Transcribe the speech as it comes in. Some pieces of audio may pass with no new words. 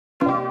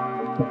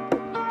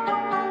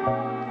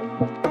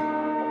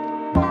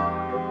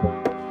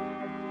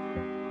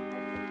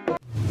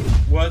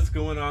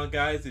going on,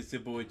 guys? It's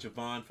your boy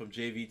Javon from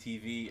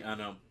JVTV,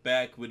 and I'm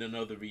back with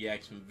another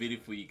reaction video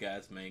for you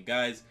guys, man.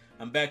 Guys,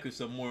 I'm back with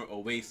some more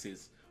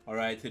Oasis.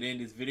 Alright, today in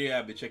this video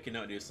I'll be checking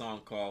out their song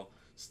called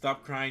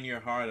Stop Crying Your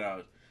Heart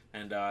Out.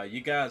 And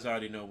you guys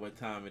already know what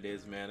time it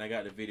is, man. I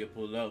got the video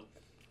pulled up.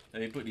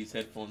 Let me put these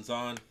headphones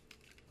on.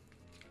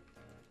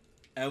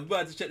 And we're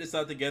about to check this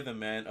out together,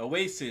 man.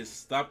 Oasis,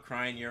 Stop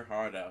Crying Your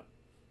Heart Out.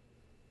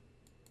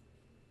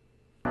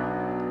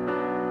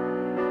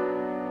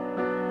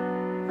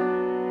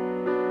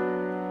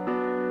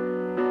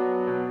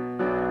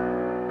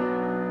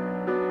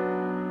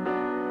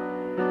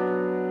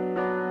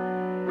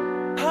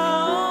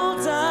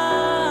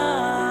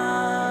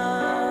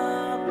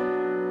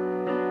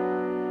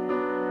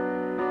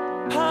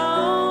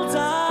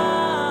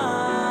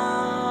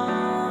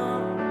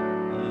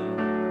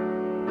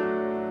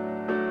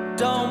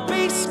 Don't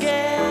be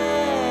scared.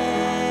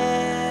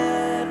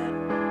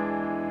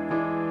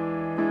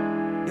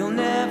 You'll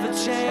never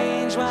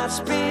change what's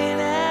been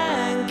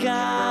and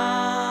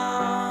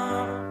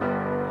gone.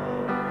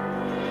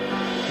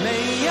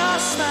 May your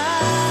smile.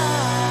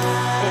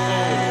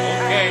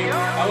 Okay,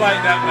 I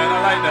like that, man. I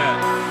like that.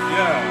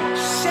 Yeah.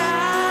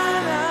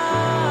 Shine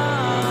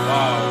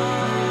Wow.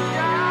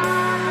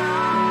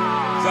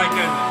 It's like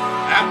an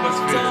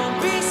atmosphere.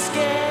 Don't be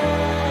scared.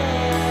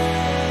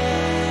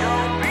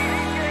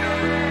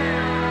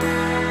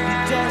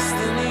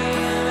 Destiny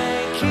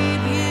may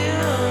keep you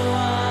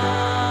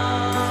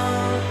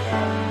on,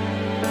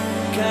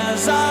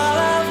 'cause all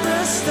of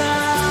the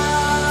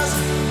stars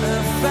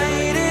have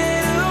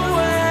faded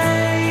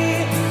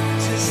away.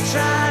 Just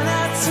try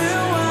not to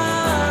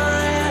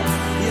worry,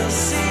 you'll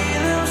see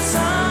them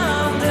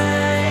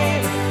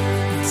someday.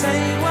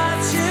 Take what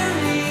you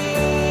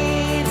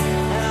need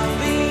and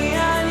be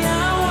on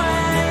your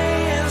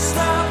way, and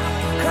stop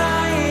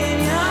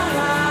crying your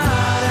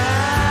heart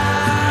out.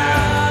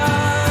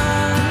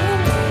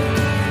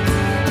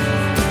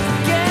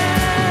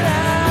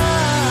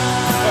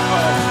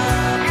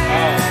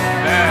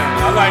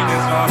 I like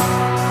this song.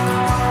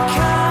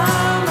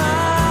 Come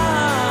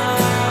on.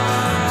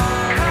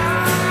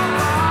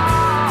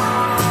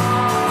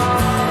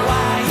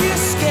 Why you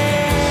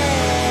scared?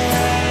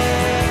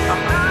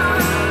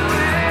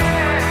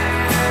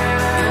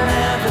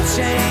 Never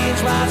change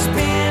what's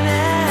been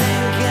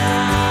and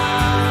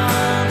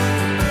gone,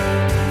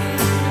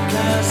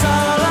 'cause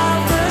all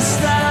of the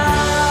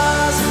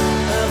stars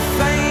have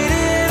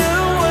faded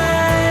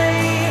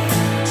away.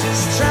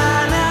 Just try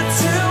not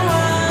to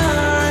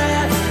worry,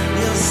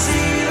 you'll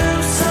see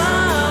them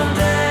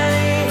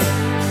someday.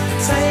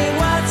 Take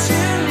what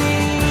you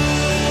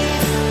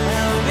need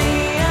and be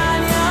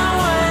on your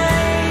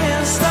way,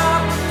 and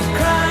stop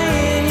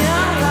crying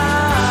your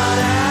heart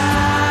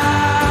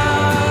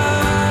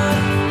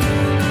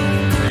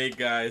out. Hey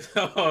guys,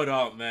 hold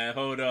up, man,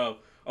 hold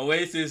up.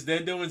 Oasis,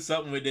 they're doing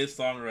something with this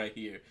song right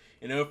here.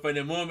 You know, from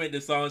the moment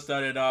the song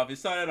started off, it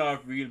started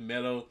off real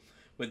mellow,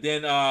 but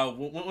then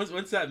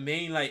once that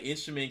main like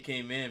instrument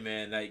came in,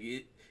 man, like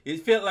it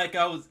felt like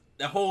I was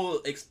the whole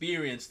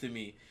experience to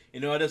me. You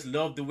know, I just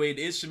love the way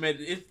the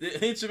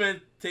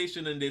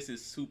instrumentation in this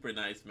is super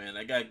nice, man.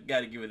 I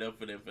gotta give it up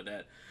for them for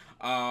that.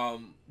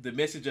 The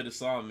message of the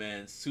song,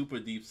 man, super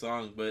deep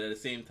song, but at the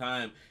same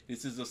time,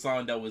 this is a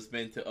song that was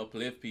meant to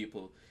uplift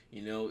people.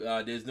 You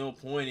know, there's no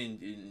point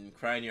in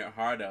crying your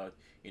heart out.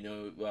 You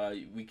know,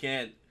 we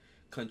can't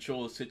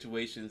control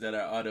situations that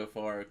are out of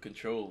our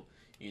control.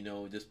 You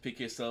know, just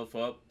pick yourself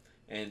up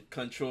and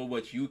control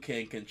what you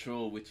can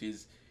control, which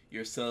is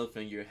yourself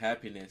and your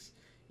happiness.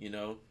 You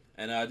know,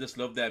 and I just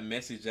love that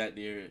message that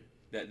they're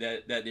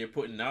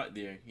putting out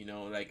there. You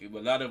know, like a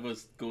lot of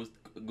us go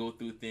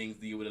through things,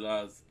 deal with a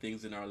lot of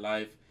things in our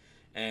life,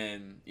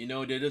 and you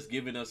know, they're just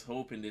giving us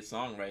hope in this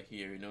song right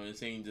here. You know, they're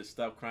saying just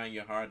stop crying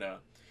your heart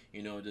out.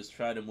 You know, just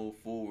try to move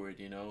forward.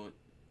 You know,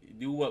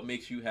 do what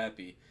makes you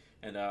happy.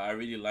 And I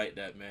really like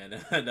that, man.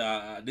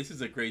 And this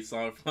is a great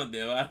song from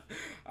them.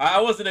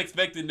 I wasn't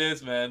expecting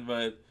this, man,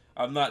 but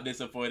I'm not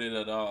disappointed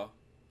at all.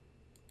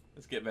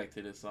 Let's get back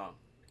to this song.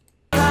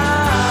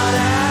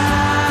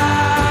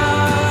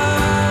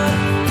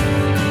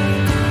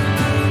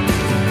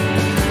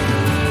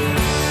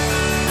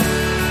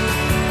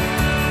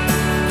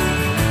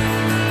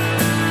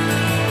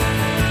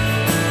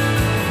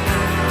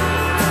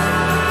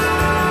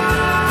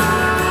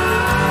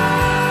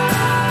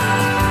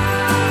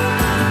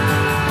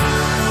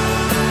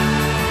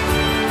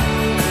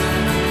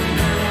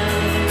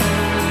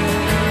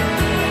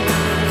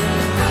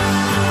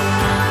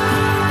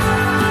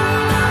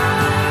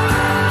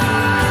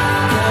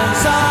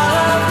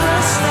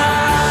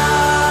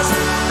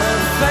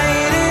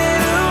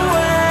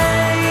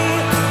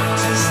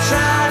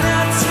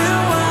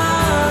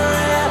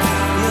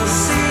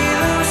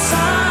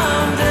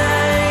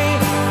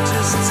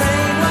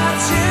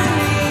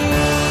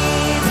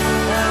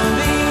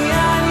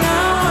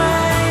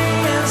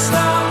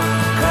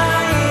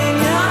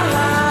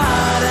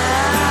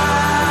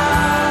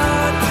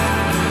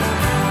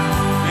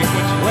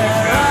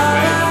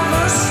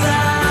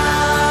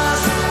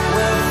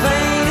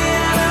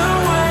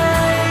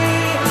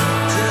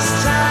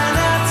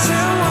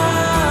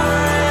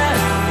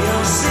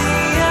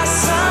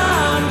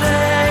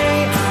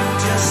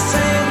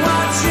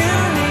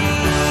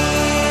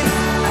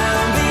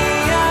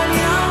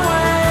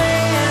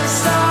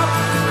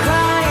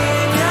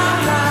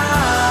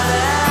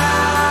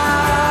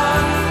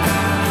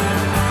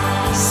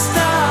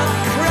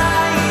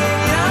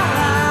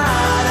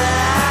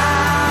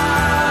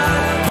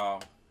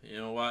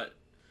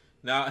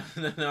 Now,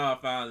 now I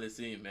finally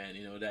see, man.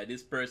 You know that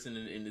this person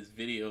in this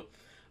video,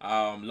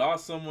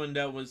 lost someone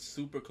that was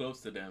super close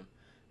to them,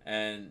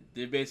 and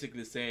they're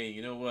basically saying,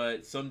 you know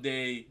what,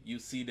 someday you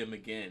see them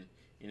again.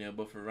 You know,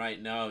 but for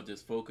right now,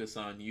 just focus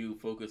on you,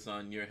 focus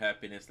on your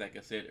happiness, like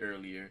I said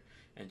earlier,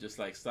 and just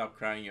like stop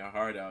crying your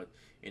heart out.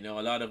 You know,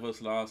 a lot of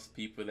us lost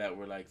people that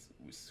were like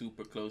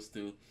super close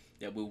to,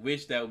 that we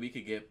wish that we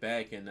could get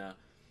back, and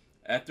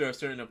after a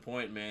certain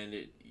point, man,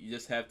 you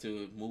just have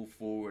to move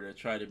forward or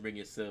try to bring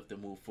yourself to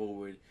move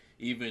forward,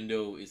 even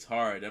though it's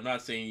hard. I'm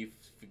not saying you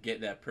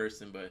forget that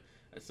person, but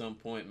at some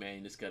point, man,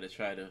 you just gotta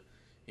try to,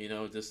 you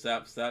know, just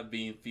stop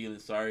being feeling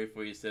sorry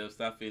for yourself,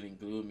 stop feeling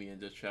gloomy, and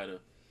just try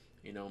to,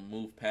 you know,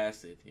 move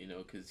past it. You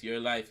know, because your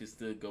life is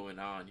still going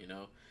on. You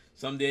know,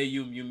 someday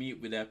you meet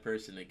with that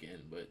person again,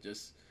 but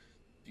just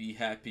be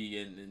happy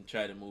and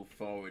try to move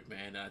forward,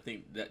 man. I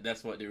think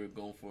that's what they were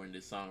going for in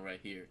this song right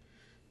here.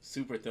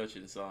 Super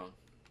touching song.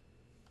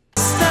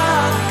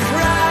 Stop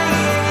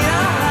crying your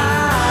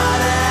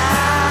heart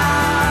out.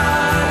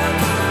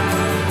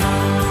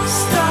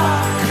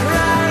 Stop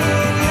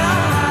crying your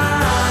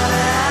heart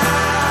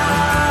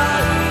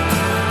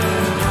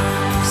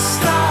out.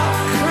 Stop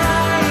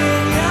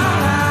crying your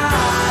heart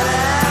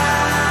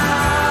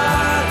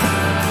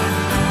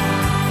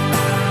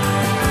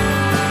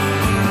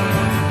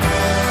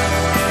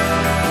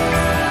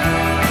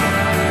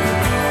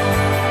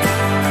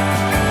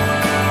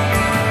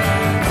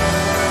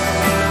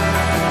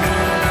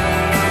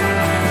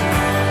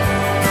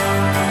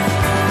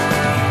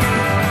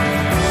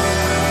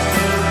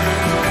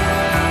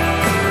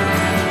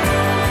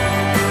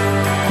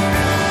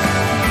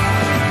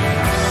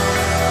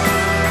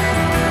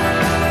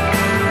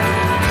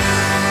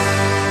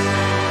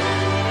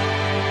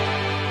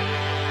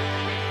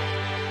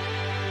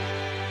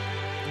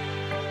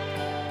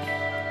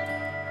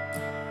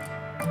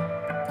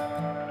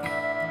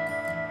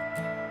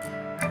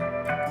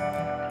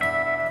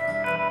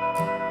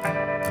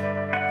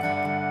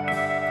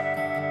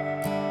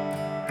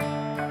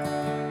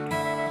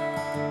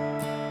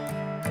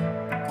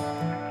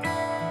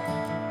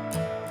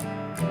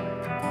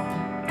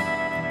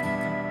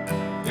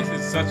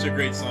Such a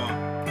great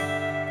song.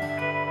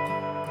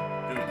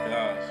 Good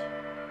gosh.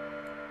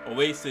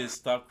 Oasis,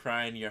 Stop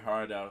Crying Your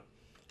Heart Out.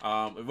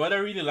 What I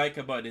really like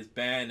about this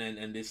band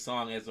and this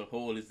song as a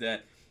whole is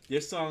that their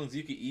songs,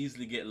 you can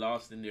easily get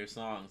lost in their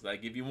songs.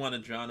 Like if you want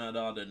to drown out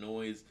all the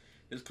noise,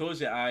 just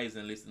close your eyes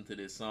and listen to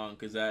this song,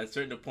 because at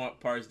certain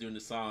parts during the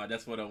song,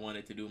 that's what I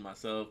wanted to do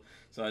myself.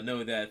 So I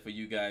know that for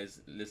you guys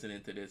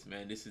listening to this,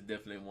 man, this is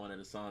definitely one of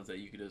the songs that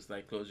you could just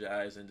like close your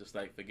eyes and just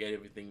like forget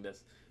everything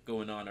that's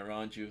going on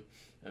around you.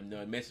 And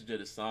the message of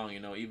the song, you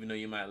know, even though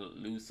you might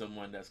lose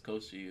someone that's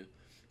close to you,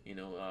 you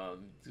know,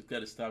 you got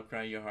to stop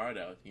crying your heart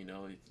out. You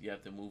know, you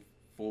have to move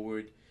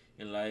forward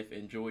in life,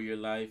 enjoy your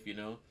life. You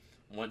know,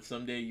 once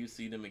someday you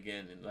see them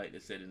again, and like they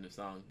said in the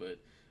song. But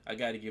I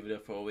got to give it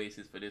up for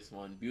Oasis for this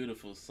one.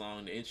 Beautiful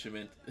song. The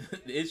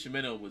the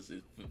instrumental was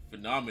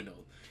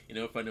phenomenal. You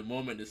know, from the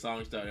moment the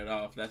song started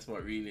off, that's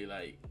what really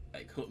like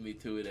hooked me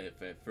to it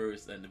at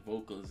first. And the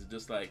vocals,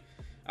 just like,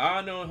 I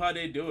don't know how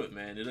they do it,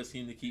 man. They just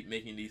seem to keep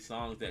making these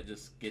songs that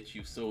just get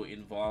you so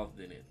involved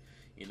in it,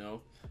 you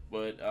know.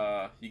 But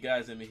you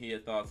guys, let me hear your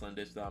thoughts on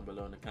this down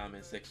below in the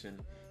comment section.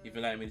 If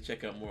you'd like me to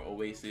check out more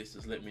Oasis,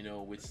 just let me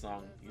know which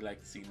song you'd like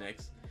to see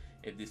next.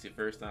 If this is your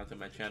first time to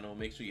my channel,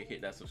 make sure you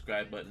hit that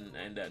subscribe button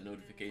and that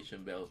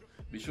notification bell.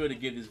 Be sure to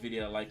give this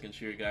video a like and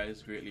share,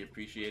 guys. Greatly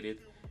appreciate it.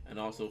 And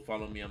also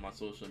follow me on my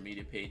social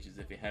media pages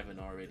if you haven't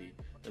already.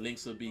 The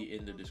links will be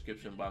in the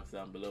description box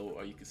down below,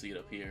 or you can see it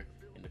up here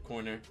in the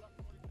corner.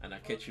 And I'll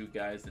catch you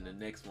guys in the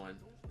next one.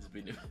 It's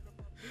been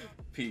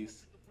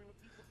peace.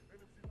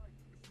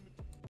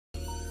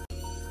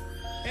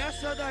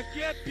 Essa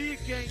daqui é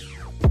pica,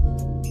 hein?